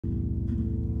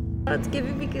Oh, it's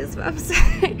giving me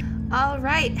goosebumps. All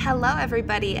right, hello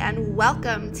everybody, and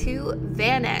welcome to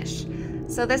Vanish.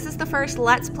 So this is the first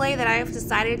Let's Play that I have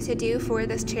decided to do for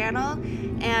this channel,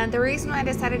 and the reason why I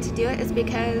decided to do it is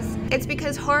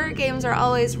because horror games are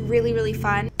always really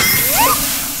fun,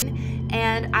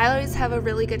 and I always have a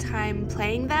really good time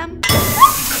playing them.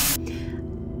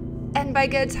 And by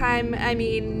good time, I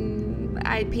mean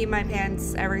I pee my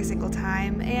pants every single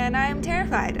time, and I'm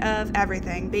terrified of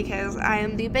everything because I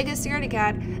am the biggest scaredy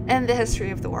cat in the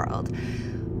history of the world.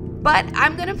 But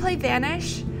I'm gonna play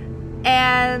Vanish,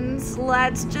 and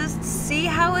let's just see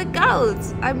how it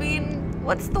goes. I mean,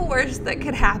 what's the worst that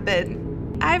could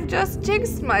happen? I've just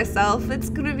jinxed myself. It's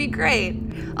gonna be great.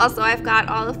 Also, I've got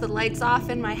all of the lights off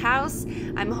in my house.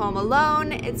 I'm home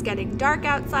alone. It's getting dark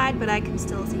outside, but I can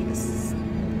still see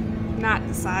not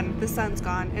the sun. The sun's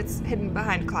gone. It's hidden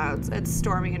behind clouds. It's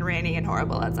stormy and rainy and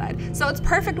horrible outside. So it's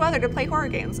perfect weather to play horror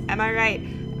games. Am I right?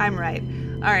 I'm right.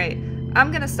 All right.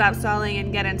 I'm gonna stop stalling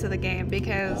and get into the game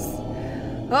because,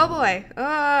 oh boy.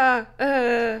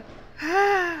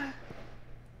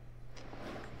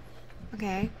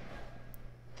 Okay.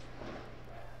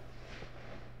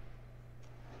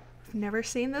 I've never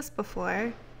seen this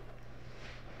before.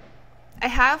 I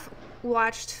have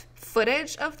watched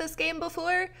footage of this game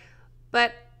before,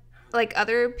 but like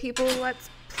other people let's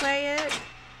play it,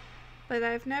 but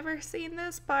I've never seen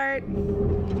this part.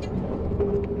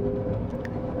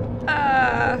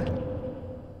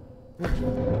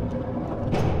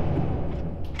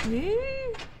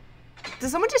 Did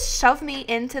someone just shove me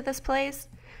into this place?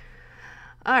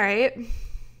 All right.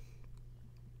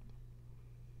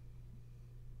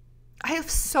 I have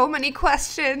so many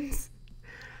questions.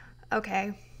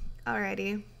 Okay.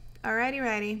 Alrighty.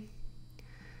 Alrighty.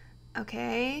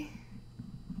 Okay.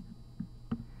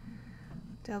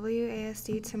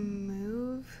 WASD to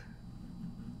move.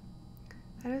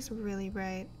 That is really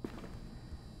bright.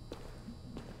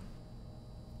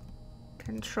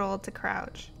 Control to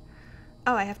crouch.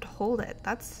 Oh, I have to hold it.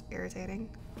 That's irritating.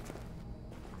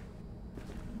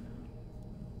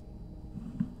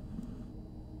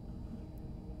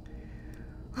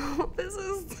 Oh,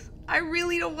 I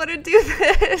really don't want to do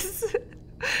this.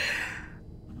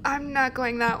 I'm not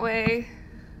going that way.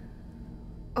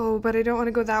 Oh, but I don't want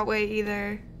to go that way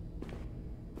either.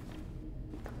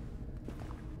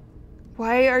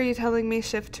 Why are you telling me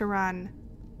shift to run?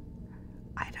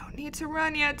 I don't need to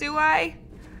run yet, do I?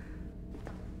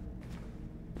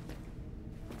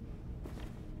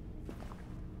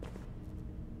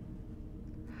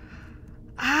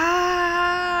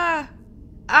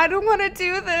 I don't want to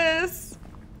do this.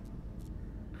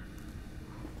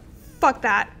 Fuck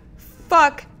that.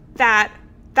 Fuck that.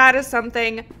 That is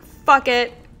something. Fuck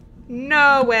it.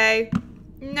 No way.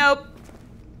 Nope.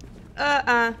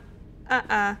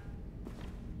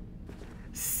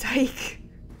 Psych.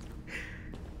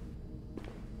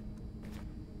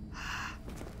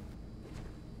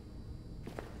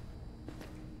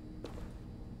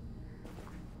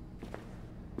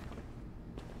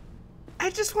 I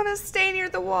just want to stay near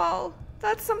the wall.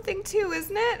 That's something too,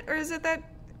 isn't it? Or is it that...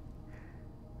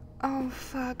 Oh,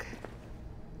 fuck.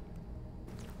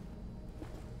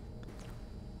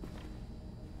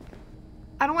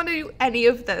 I don't want to do any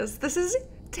of this. This is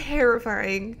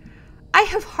terrifying. I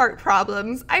have heart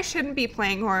problems. I shouldn't be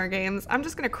playing horror games. I'm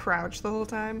just gonna crouch the whole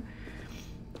time.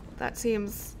 That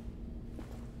seems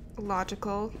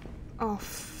logical. Oh,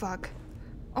 fuck.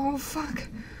 Oh, fuck.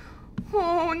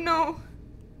 Oh, no.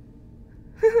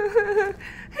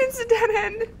 It's a dead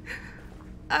end.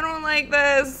 I don't like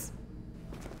this.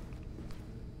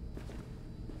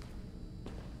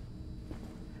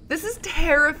 This is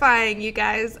terrifying, you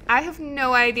guys. I have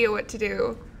no idea what to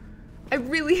do. I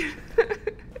really...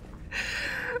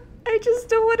 I just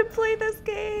don't want to play this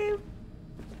game.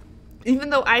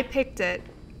 Even though I picked it.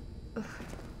 Ugh,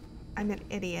 I'm an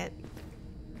idiot.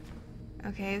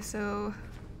 Okay, so...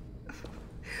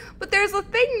 But there's a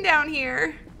thing down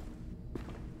here.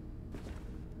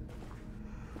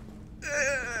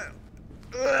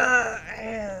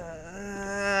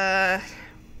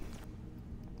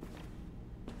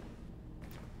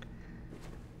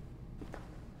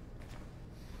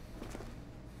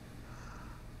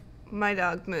 My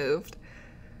dog moved.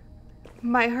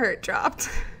 My heart dropped.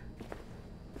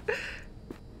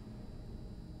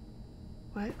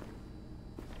 What?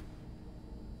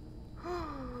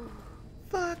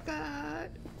 Fuck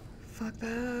that. Fuck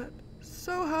that.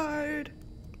 So hard.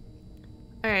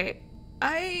 Alright.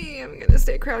 I am gonna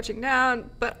stay crouching down,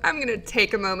 but I'm gonna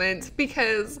take a moment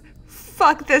because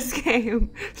fuck this game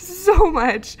so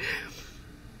much.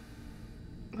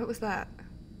 What was that?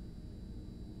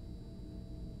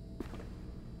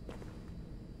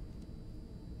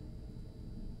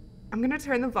 I'm gonna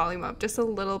turn the volume up just a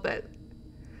little bit.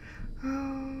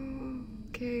 Oh,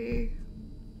 okay.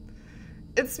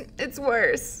 It's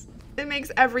worse. It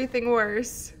makes everything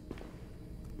worse.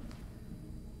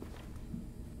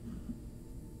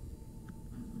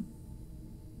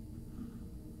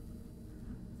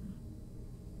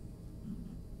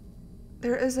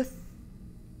 There is a...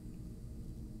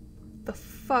 The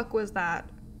fuck was that?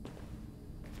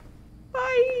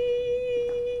 Bye!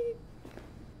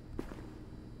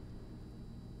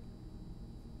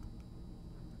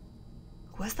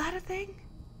 Was that a thing?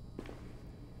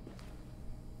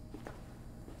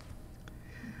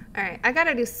 Alright, I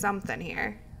gotta do something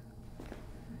here.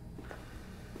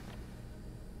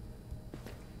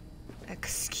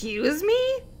 Excuse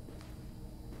me?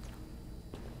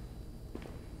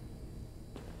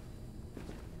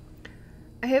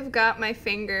 I have got my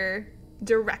finger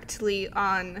directly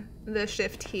on the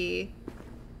shift key.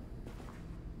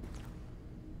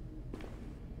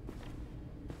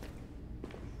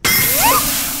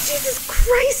 Jesus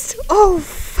Christ! Oh,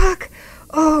 fuck!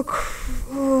 Oh,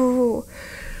 oh.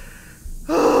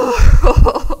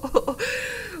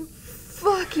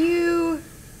 Fuck you.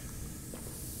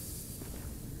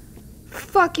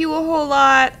 Fuck you a whole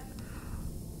lot.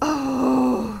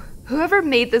 Oh. Whoever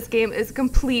made this game is a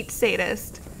complete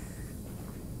sadist.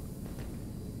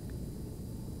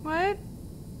 What?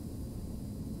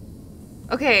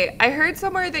 Okay, I heard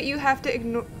somewhere that you have to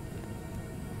ignore...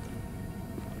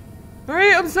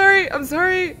 Alright, I'm sorry, I'm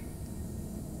sorry.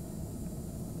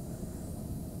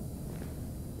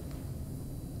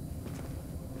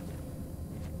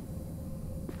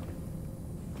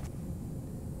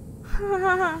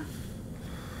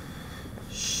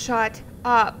 Shut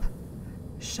up.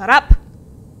 Shut up.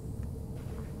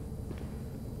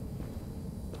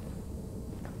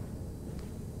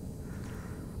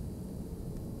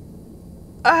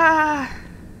 Ah.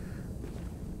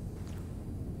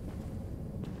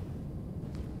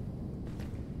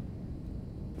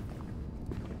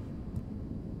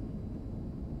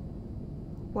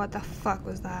 What the fuck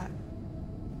was that?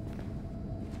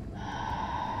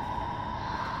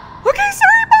 Okay,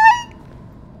 sorry, bye!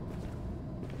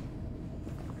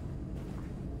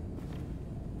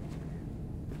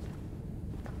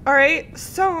 Alright,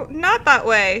 so not that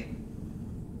way.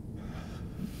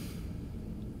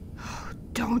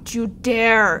 Don't you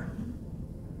dare!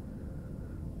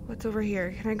 What's over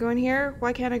here? Can I go in here?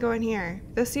 Why can't I go in here?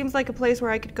 This seems like a place where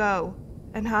I could go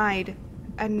and hide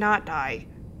and not die.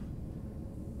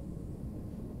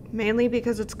 Mainly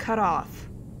because it's cut off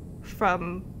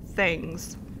from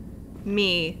things.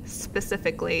 Me,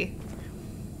 specifically.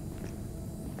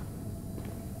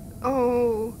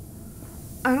 Oh,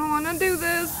 I don't want to do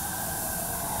this.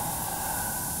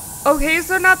 Okay,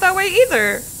 so not that way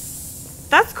either.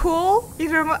 That's cool. You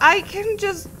know, I can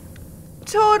just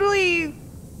totally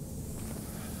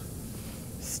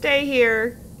stay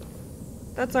here.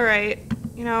 That's alright.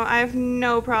 You know, I have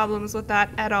no problems with that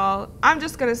at all. I'm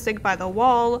just gonna stick by the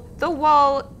wall. The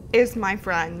wall is my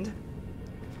friend.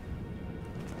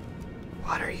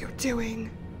 What are you doing?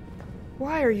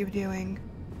 Why are you doing?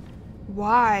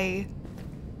 Why?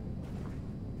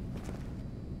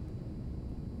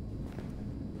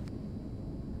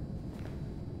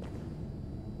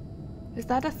 Is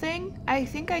that a thing? I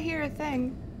think I hear a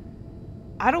thing.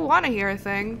 I don't want to hear a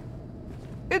thing.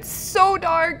 It's so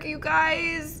dark, you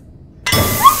guys.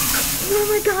 Oh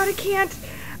my god, I can't.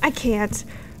 I can't.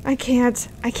 I can't.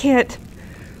 I can't.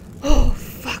 Oh,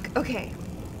 fuck. Okay.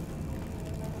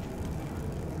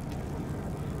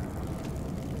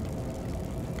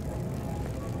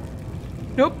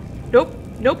 Nope. Nope.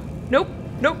 Nope. Nope.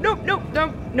 Nope. Nope. Nope.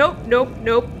 Nope. Nope. Nope.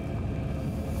 Nope.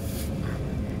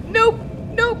 Nope.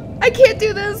 Nope. I can't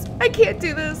do this. I can't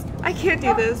do this. I can't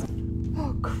do this.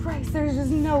 Oh, Christ. There's just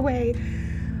no way.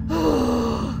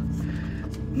 Oh.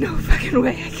 No fucking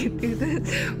way I can do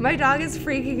this. My dog is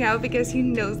freaking out because he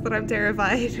knows that I'm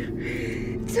terrified.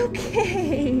 It's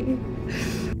okay.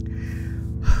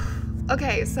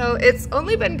 Okay, so it's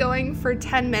only been going for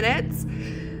 10 minutes.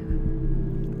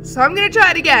 So I'm gonna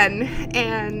try it again.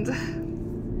 And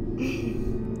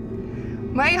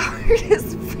my heart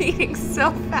is beating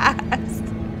so fast.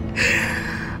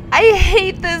 I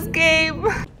hate this game.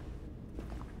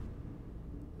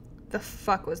 The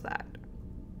fuck was that?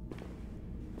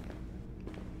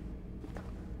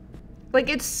 Like,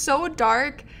 it's so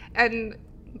dark and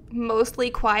mostly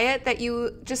quiet that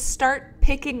you just start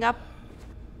picking up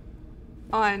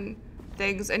on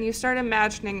things and you start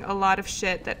imagining a lot of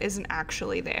shit that isn't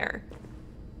actually there.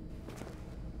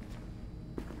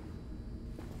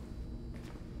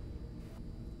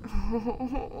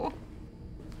 Oh.